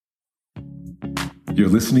You're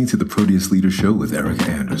listening to the Proteus Leader Show with Erica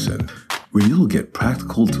Anderson, where you'll get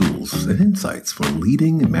practical tools and insights for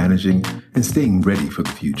leading and managing and staying ready for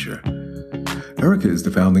the future. Erica is the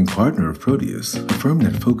founding partner of Proteus, a firm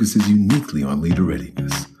that focuses uniquely on leader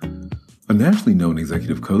readiness. A nationally known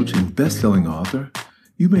executive coach and best-selling author,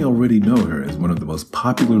 you may already know her as one of the most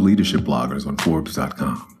popular leadership bloggers on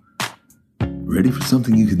Forbes.com. Ready for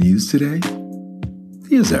something you can use today?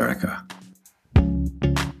 Here's Erica.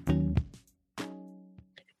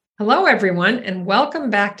 Hello, everyone, and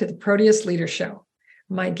welcome back to the Proteus Leader Show.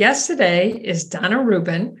 My guest today is Donna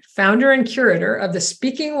Rubin, founder and curator of the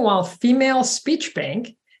Speaking While Female Speech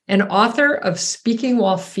Bank and author of Speaking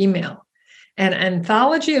While Female, an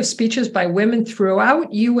anthology of speeches by women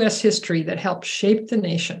throughout U.S. history that helped shape the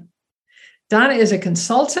nation. Donna is a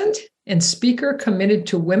consultant and speaker committed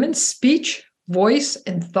to women's speech, voice,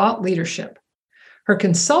 and thought leadership. Her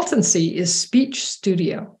consultancy is Speech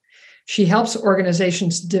Studio. She helps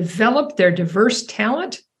organizations develop their diverse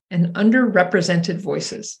talent and underrepresented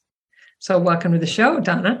voices. So welcome to the show,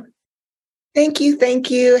 Donna. Thank you.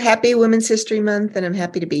 Thank you. Happy Women's History Month, and I'm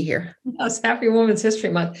happy to be here. Yes, happy Women's History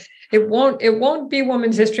Month. It won't be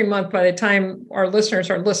Women's History Month by the time our listeners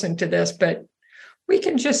are listening to this, but we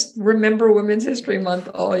can just remember Women's History Month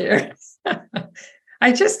all year.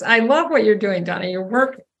 I love what you're doing, Donna. Your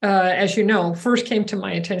work, as you know, first came to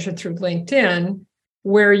my attention through LinkedIn,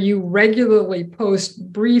 where you regularly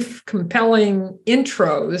post brief, compelling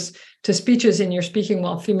intros to speeches in your Speaking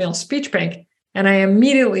While Female Speech Bank. And I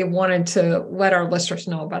immediately wanted to let our listeners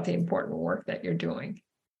know about the important work that you're doing.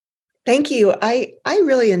 Thank you. I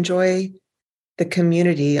really enjoy the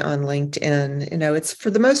community on LinkedIn. You know, it's for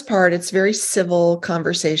the most part, it's very civil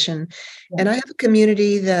conversation. Yeah. And I have a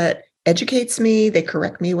community that educates me, they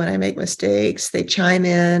correct me when I make mistakes, they chime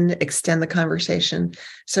in, extend the conversation.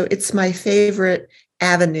 So it's my favorite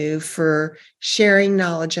avenue for sharing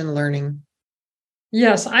knowledge and learning.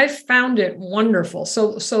 Yes, I found it wonderful.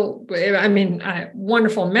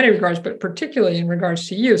 Wonderful in many regards, but particularly in regards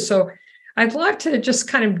to you. So I'd like to just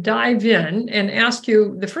kind of dive in and ask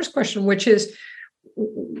you the first question, which is,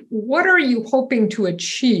 what are you hoping to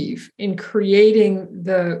achieve in creating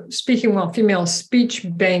the Speaking While Female Speech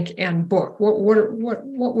Bank and book? What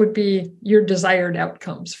would be your desired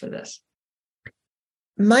outcomes for this?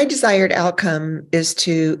 My desired outcome is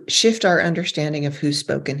to shift our understanding of who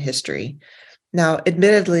spoke in history. Now,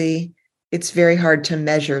 admittedly, it's very hard to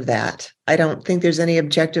measure that. I don't think there's any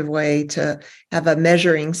objective way to have a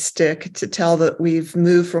measuring stick to tell that we've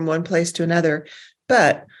moved from one place to another.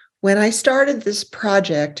 But when I started this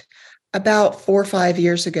project about 4 or 5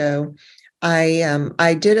 years ago,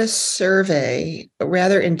 I did a survey, a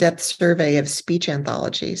rather in-depth survey of speech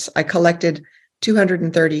anthologies. I collected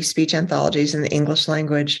 230 speech anthologies in the English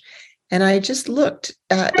language. And I just looked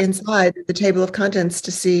inside the table of contents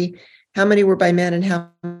to see how many were by men and how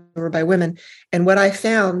many were by women. And what I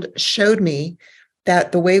found showed me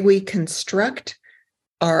that the way we construct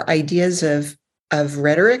our ideas of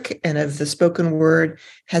rhetoric and of the spoken word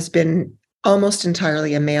has been almost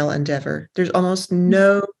entirely a male endeavor. There's almost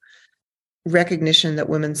no recognition that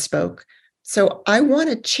women spoke. So I want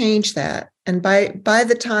to change that. And by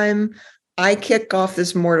the time I kick off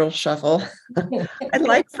this mortal shuffle, I'd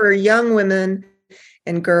like for young women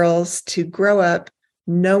and girls to grow up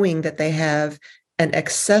knowing that they have an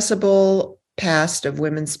accessible past of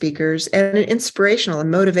women speakers and an inspirational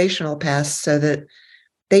and motivational past so that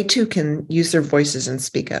they too can use their voices and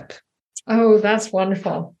speak up. Oh, that's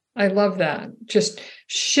wonderful. I love that. Just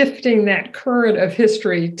shifting that current of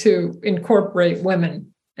history to incorporate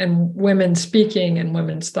women and women speaking and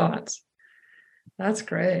women's thoughts. That's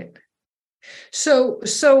great. So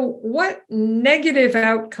what negative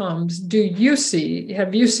outcomes do you see,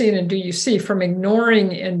 have you seen and do you see from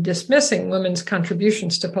ignoring and dismissing women's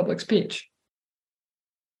contributions to public speech?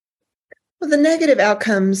 Well, the negative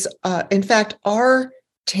outcomes, in fact, are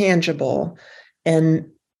tangible and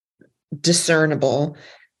discernible.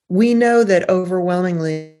 We know that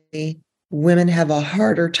overwhelmingly women have a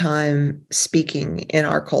harder time speaking in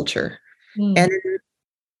our culture. And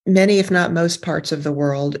in many, if not most parts of the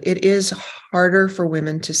world, it is harder for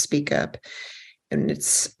women to speak up. And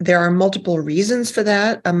there are multiple reasons for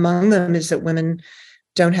that. Among them is that women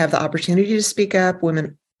don't have the opportunity to speak up.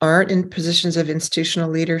 Women aren't in positions of institutional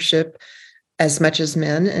leadership as much as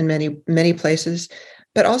men in many places.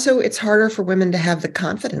 But also it's harder for women to have the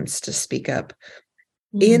confidence to speak up.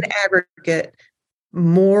 In aggregate,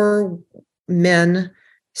 more men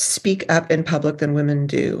speak up in public than women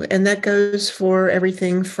do. And that goes for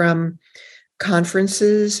everything from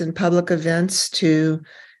conferences and public events to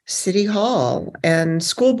city hall and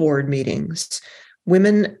school board meetings.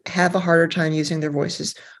 Women have a harder time using their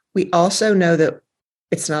voices. We also know that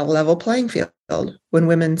it's not a level playing field. When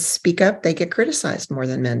women speak up, they get criticized more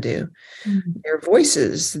than men do. Mm-hmm. Their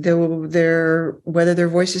voices, whether their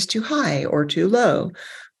voice is too high or too low,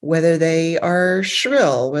 whether they are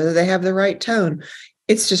shrill, whether they have the right tone,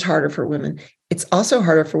 it's just harder for women. It's also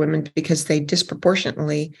harder for women because they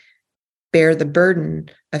disproportionately bear the burden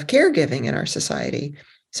of caregiving in our society.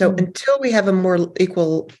 So until we have a more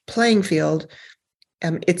equal playing field,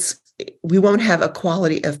 we won't have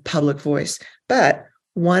equality of public voice. But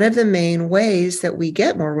one of the main ways that we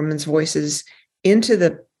get more women's voices into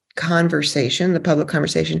the conversation, the public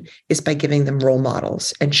conversation, is by giving them role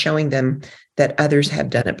models and showing them that others have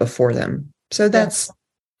done it before them. So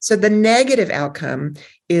so the negative outcome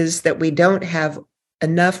is that we don't have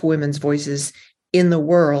enough women's voices in the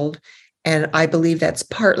world. And I believe that's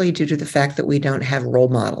partly due to the fact that we don't have role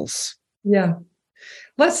models. Yeah.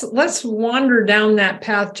 Let's wander down that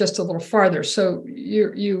path just a little farther. So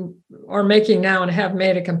you are making now and have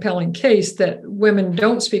made a compelling case that women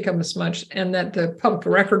don't speak up as much and that the public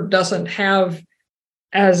record doesn't have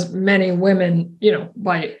as many women,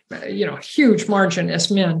 by huge margin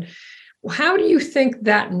as men. How do you think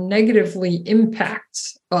that negatively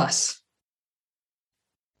impacts us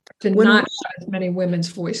to not have as many women's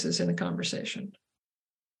voices in the conversation?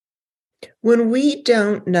 When we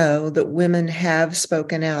don't know that women have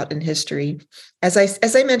spoken out in history, as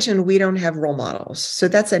I mentioned, we don't have role models. So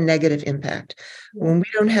that's a negative impact. Yeah. When we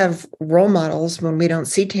don't have role models, when we don't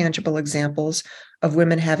see tangible examples of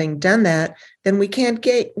women having done that, then we can't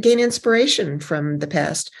gain inspiration from the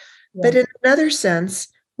past. Yeah. But in another sense,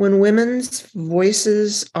 when women's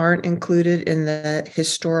voices aren't included in the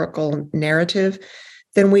historical narrative,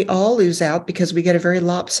 then we all lose out because we get a very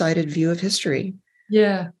lopsided view of history.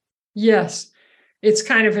 Yeah. Yes. It's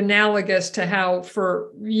kind of analogous to how for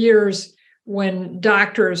years when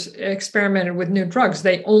doctors experimented with new drugs,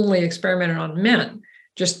 they only experimented on men,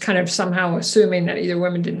 just kind of somehow assuming that either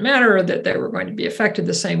women didn't matter or that they were going to be affected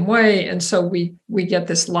the same way. And so we get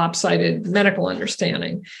this lopsided medical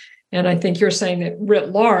understanding. And I think you're saying that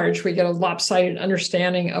writ large, we get a lopsided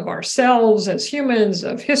understanding of ourselves as humans,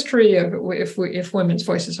 of history, of if women's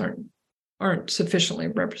voices aren't sufficiently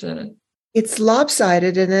represented. It's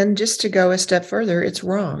lopsided. And then just to go a step further, it's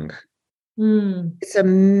wrong. It's a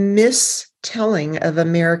mistelling of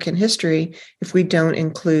American history if we don't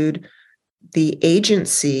include the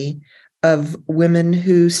agency of women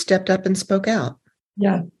who stepped up and spoke out.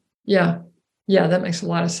 Yeah. That makes a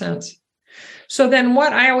lot of sense. So then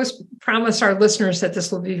what I always promise our listeners that this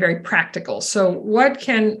will be very practical. So what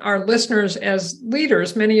can our listeners as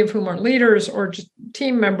leaders, many of whom are leaders or just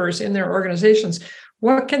team members in their organizations,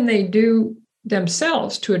 what can they do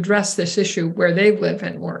themselves to address this issue where they live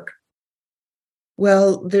and work?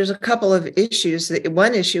 Well, there's a couple of issues.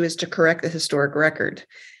 One issue is to correct the historic record,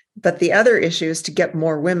 but the other issue is to get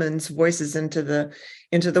more women's voices into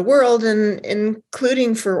the world, and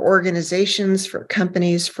including for organizations, for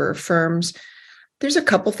companies, for firms. There's a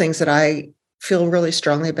couple things that I feel really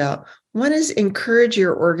strongly about. One is encourage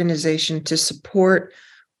your organization to support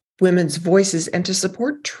women's voices and to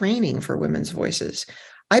support training for women's voices.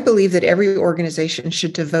 I believe that every organization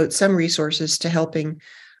should devote some resources to helping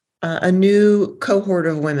a new cohort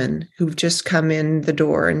of women who've just come in the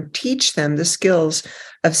door and teach them the skills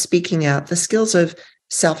of speaking out, the skills of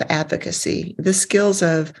self-advocacy, the skills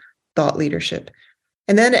of thought leadership.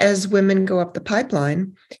 And then as women go up the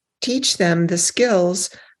pipeline, teach them the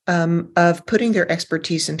skills of putting their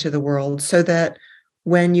expertise into the world so that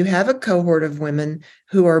when you have a cohort of women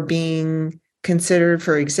who are being considered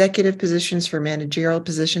for executive positions, for managerial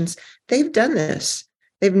positions, they've done this.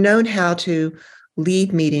 They've known how to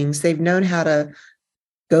lead meetings. They've known how to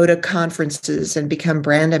go to conferences and become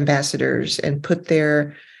brand ambassadors and put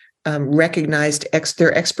their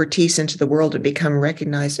their expertise into the world to become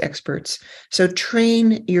recognized experts. So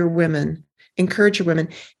train your women, encourage your women,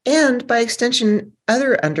 and by extension,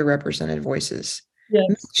 other underrepresented voices. Yes.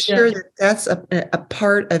 Make sure that that's a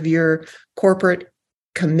part of your corporate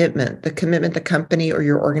commitment, the commitment the company or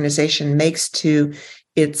your organization makes to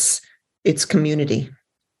its community.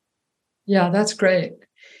 Yeah, that's great.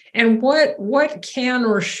 And what can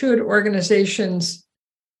or should organizations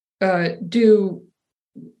do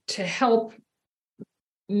to help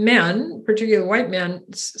men, particularly white men,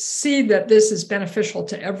 see that this is beneficial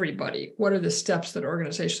to everybody? What are the steps that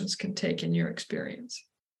organizations can take in your experience?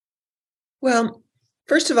 Well,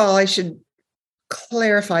 first of all, I should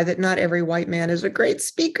clarify that not every white man is a great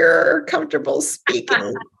speaker or comfortable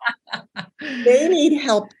speaking. They need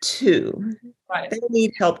help too. Right. They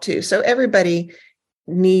need help too. So everybody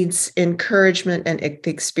needs encouragement and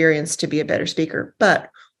experience to be a better speaker. But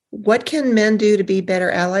what can men do to be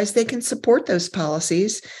better allies? They can support those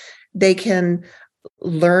policies. They can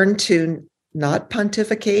learn to not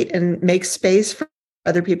pontificate and make space for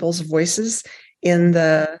other people's voices in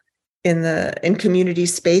community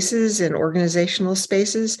spaces and organizational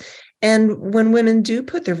spaces. And when women do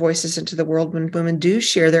put their voices into the world, when women do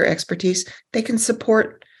share their expertise, they can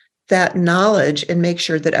support that knowledge and make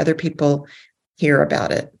sure that other people hear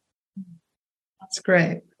about it. That's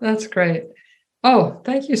great. That's great. Oh,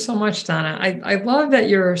 thank you so much, Donna. I love that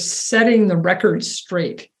you're setting the record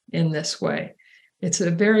straight in this way. It's a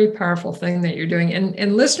very powerful thing that you're doing.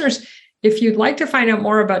 And listeners, if you'd like to find out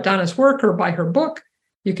more about Donna's work or buy her book,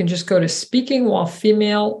 you can just go to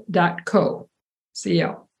speakingwhilefemale.co.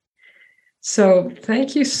 So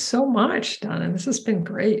thank you so much, Donna. This has been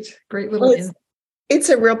great. Great little insight. It's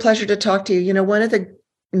a real pleasure to talk to you. You know, one of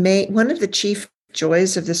the chief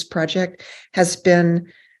joys of this project has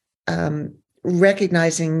been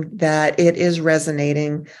recognizing that it is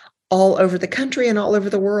resonating all over the country and all over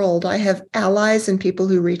the world. I have allies and people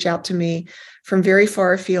who reach out to me from very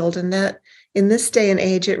far afield, and that in this day and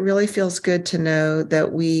age, it really feels good to know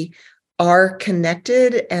that we are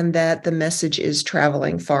connected and that the message is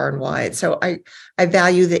traveling far and wide. So I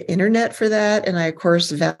value the internet for that. And I, of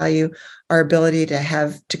course, value our ability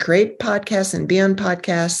to create podcasts and be on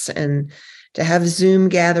podcasts and to have Zoom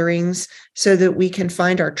gatherings so that we can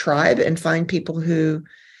find our tribe and find people who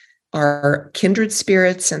are kindred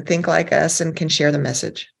spirits and think like us and can share the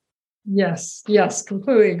message. Yes,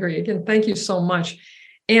 completely agree. Again, thank you so much.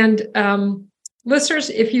 And listeners,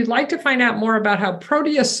 if you'd like to find out more about how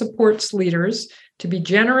Proteus supports leaders to be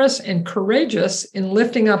generous and courageous in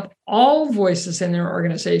lifting up all voices in their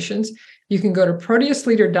organizations, you can go to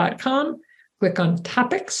proteusleader.com, click on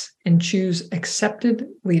topics, and choose Accepted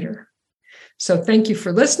Leader. So thank you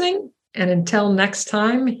for listening. And until next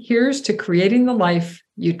time, here's to creating the life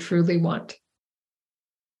you truly want.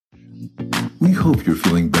 We hope you're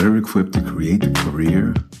feeling better equipped to create the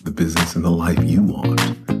career, the business, and the life you want.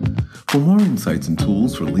 For more insights and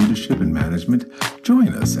tools for leadership and management, join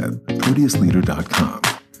us at proteusleader.com.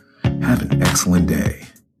 Have an excellent day,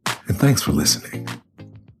 and thanks for listening.